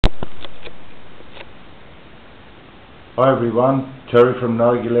Hi everyone, Terry from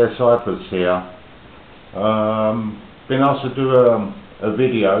Nargile Cyprus here. Been asked to do a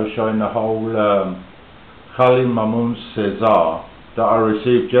video showing the whole Khalil Maamoon Ceasar that I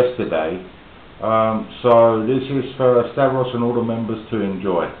received yesterday. So this is for Stavros and all the members to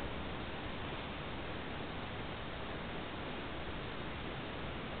enjoy.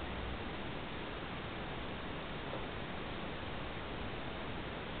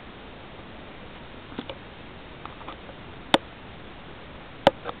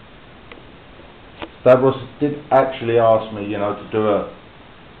 Stavros did actually ask me, to do a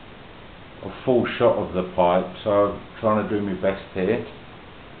full shot of the pipe, so I'm trying to do my best here.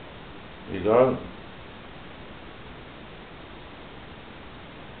 Here you go.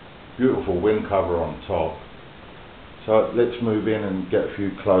 Beautiful wind cover on top. So let's move in and get a few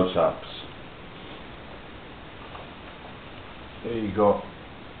close-ups. Here you got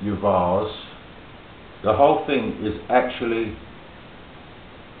your vase. The whole thing is actually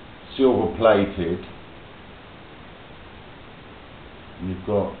silver plated. You've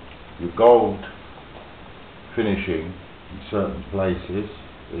got your gold finishing in certain places.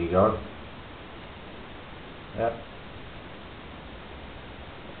 There you go. Yep.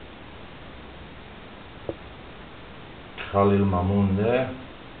 Khalil Maamoon there.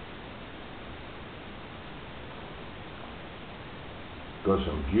 Got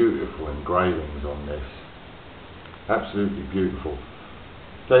some beautiful engravings on this. Absolutely beautiful.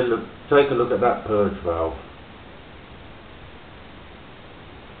 Take a look at that purge valve.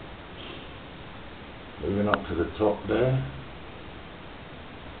 Moving up to the top there.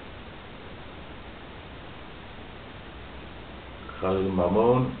 Khalil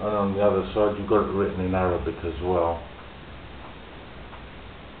Maamoon, and on the other side you've got it written in Arabic as well.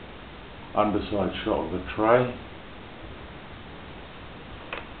 Underside shot of the tray.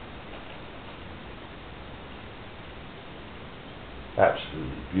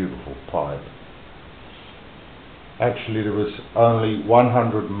 Absolutely beautiful pipe. Actually there was only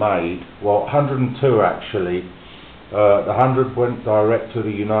 100 made, well 102 actually. The 100 went direct to the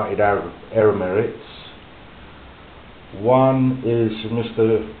United Arab Emirates. One is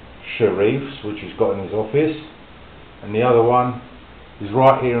Mr. Sharif's, which he's got in his office, and the other one is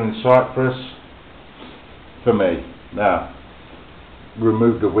right here in Cyprus for me. Now,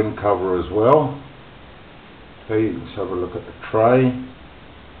 remove the wind cover as well. Okay, let's have a look at the tray.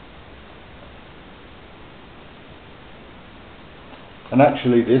 And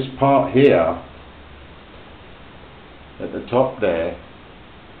actually this part here at the top there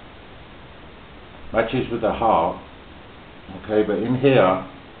matches with the heart. Okay, but in here,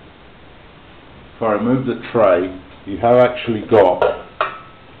 if I remove the tray, you have actually got,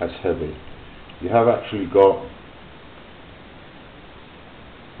 that's heavy, you have actually got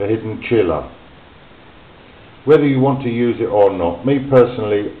a hidden chiller. Whether you want to use it or not, me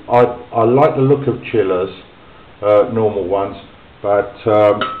personally, I like the look of chillers, normal ones, but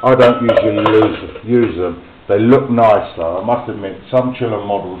I don't usually use them. They look nice though, I must admit, some chiller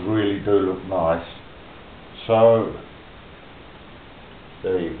models really do look nice. So,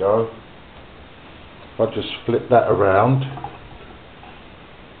 there you go. If I just flip that around,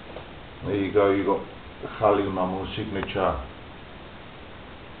 there you go, you've got the Khalil Maamoon signature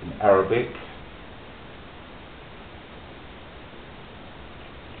in Arabic.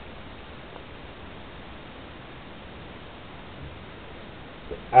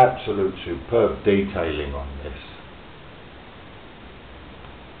 Absolute superb detailing on this.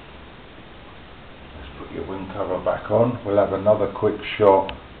 Let's put your wind cover back on. We'll have another quick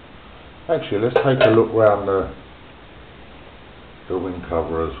shot. Actually, let's take a look round the wind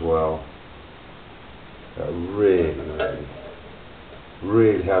cover as well. It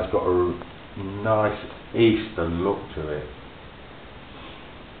really has got a nice Eastern look to it.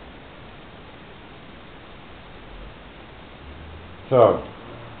 So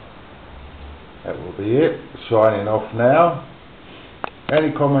that will be it. Signing off now.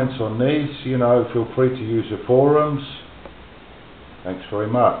 Any comments on these, feel free to use the forums. Thanks very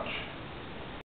much.